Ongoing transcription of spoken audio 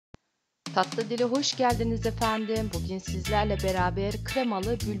Tatlı dile hoş geldiniz efendim. Bugün sizlerle beraber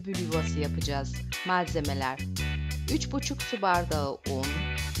kremalı bülbül yuvası yapacağız. Malzemeler: 3,5 su bardağı un,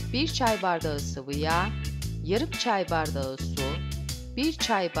 1 çay bardağı sıvı yağ, yarım çay bardağı su, 1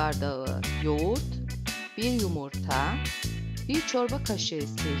 çay bardağı yoğurt, 1 yumurta, 1 çorba kaşığı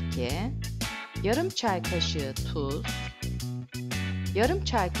sirke, yarım çay kaşığı tuz, yarım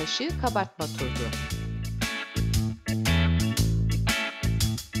çay kaşığı kabartmatozu.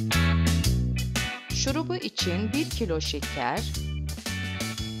 Şurubu için 1 kilo şeker,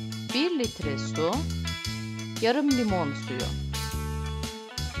 1 litre su, yarım limon suyu,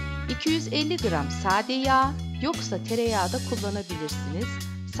 250 gram sade yağ, yoksa tereyağı da kullanabilirsiniz.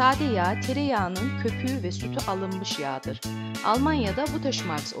 Sade yağ, tereyağının köpüğü ve sütü alınmış yağdır. Almanya'da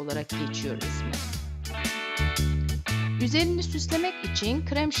Butterschmalz olarak geçiyor ismi. Üzerini süslemek için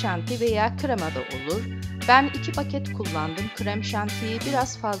krem şanti veya krema da olur. Ben 2 paket kullandım. Krem şantiyi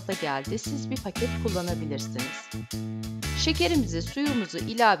biraz fazla geldi. Siz 1 paket kullanabilirsiniz. Şekerimizi, suyumuzu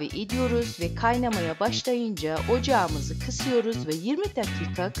ilave ediyoruz ve kaynamaya başlayınca ocağımızı kısıyoruz ve 20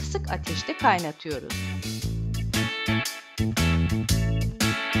 dakika kısık ateşte kaynatıyoruz.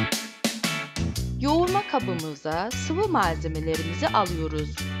 Yoğurma kabımıza sıvı malzemelerimizi alıyoruz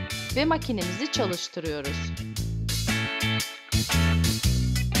ve makinemizi çalıştırıyoruz.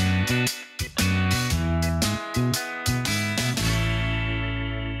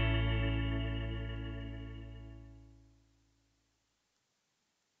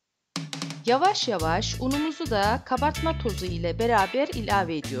 Yavaş yavaş unumuzu da kabartma tozu ile beraber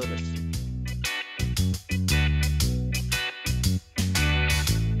ilave ediyoruz.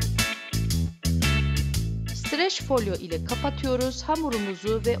 Streç folyo ile kapatıyoruz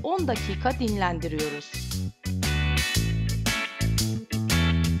hamurumuzu ve 10 dakika dinlendiriyoruz.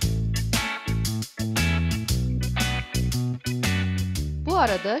 Bu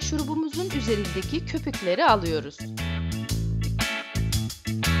arada şurubumuzun üzerindeki köpükleri alıyoruz.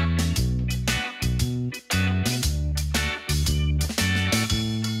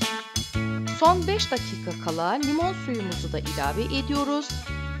 Son 5 dakika kala limon suyumuzu da ilave ediyoruz.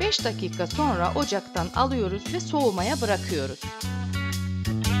 5 dakika sonra ocaktan alıyoruz ve soğumaya bırakıyoruz.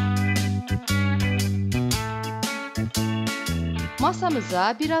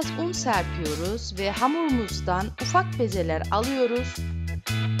 Masamıza biraz un serpiyoruz ve hamurumuzdan ufak bezeler alıyoruz.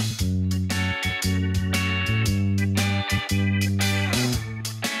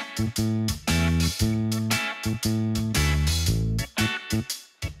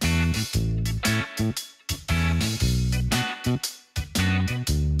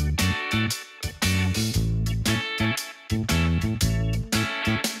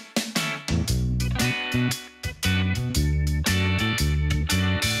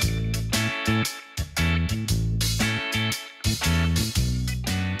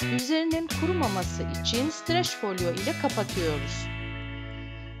 Üzerinin kurumaması için streç folyo ile kapatıyoruz.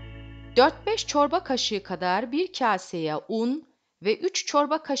 4-5 çorba kaşığı kadar bir kaseye un ve 3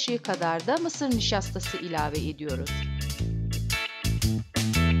 çorba kaşığı kadar da mısır nişastası ilave ediyoruz.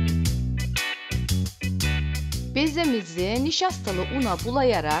 Bezemizi nişastalı una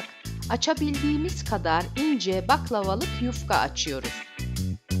bulayarak açabildiğimiz kadar ince baklavalık yufka açıyoruz.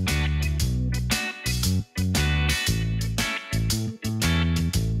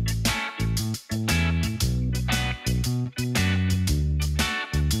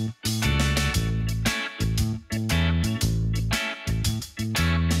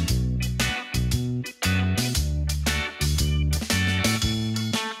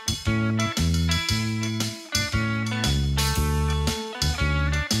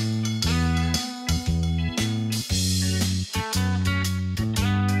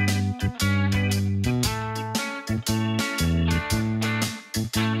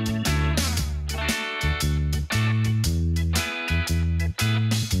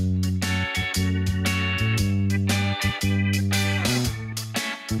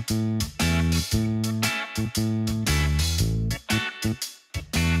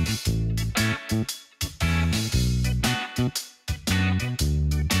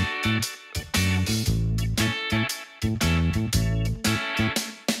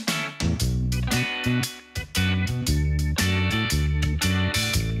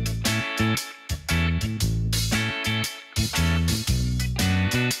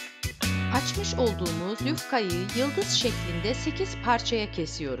 Açmış olduğumuz yufkayı yıldız şeklinde 8 parçaya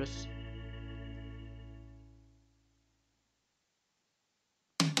kesiyoruz.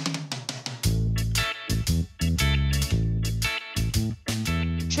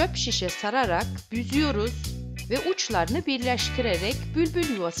 Çöp şişe sararak büzüyoruz ve uçlarını birleştirerek bülbül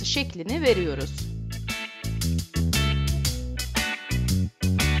yuvası şeklini veriyoruz.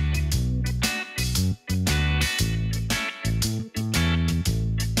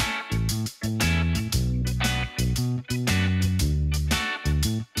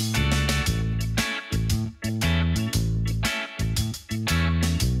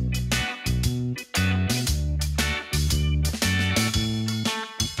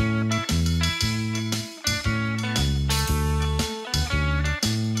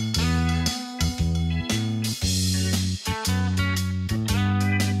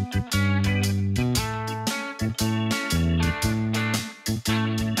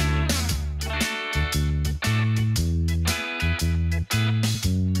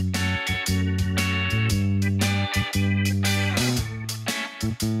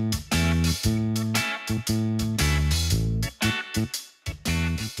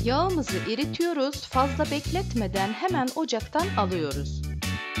 Yağımızı eritiyoruz. Fazla bekletmeden hemen ocaktan alıyoruz.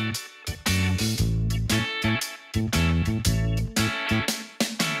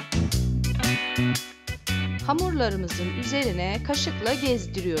 Hamurlarımızın üzerine kaşıkla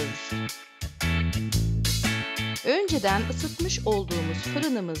gezdiriyoruz. Önceden ısıtmış olduğumuz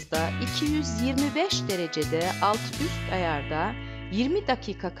fırınımızda 225 derecede alt üst ayarda 20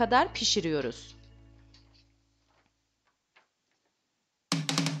 dakika kadar pişiriyoruz.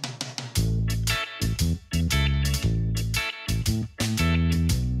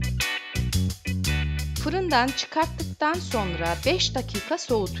 Fırından çıkarttıktan sonra 5 dakika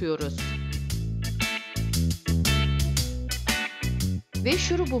soğutuyoruz. Ve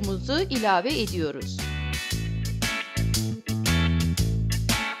şurubumuzu ilave ediyoruz.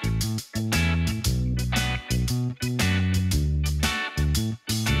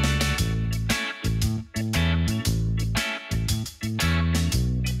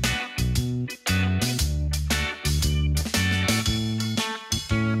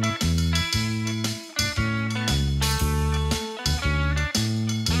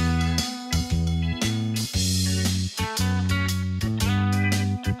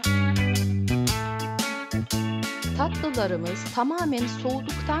 Tatlılarımız tamamen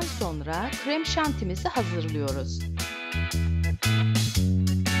soğuduktan sonra krem şantimizi hazırlıyoruz.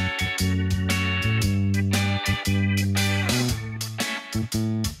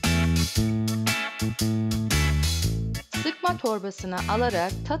 Sıkma torbasına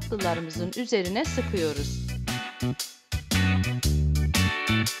alarak tatlılarımızın üzerine sıkıyoruz.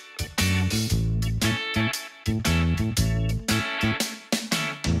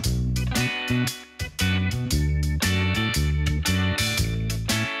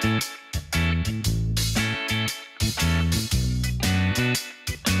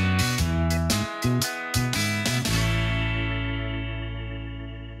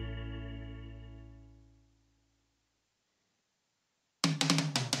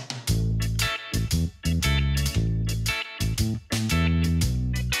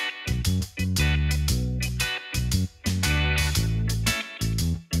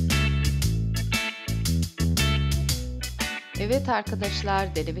 Evet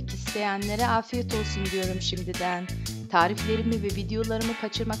arkadaşlar, denemek isteyenlere afiyet olsun diyorum şimdiden. Tariflerimi ve videolarımı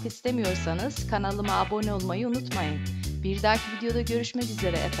kaçırmak istemiyorsanız kanalıma abone olmayı unutmayın. Bir dahaki videoda görüşmek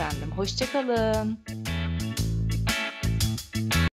üzere efendim. Hoşça kalın.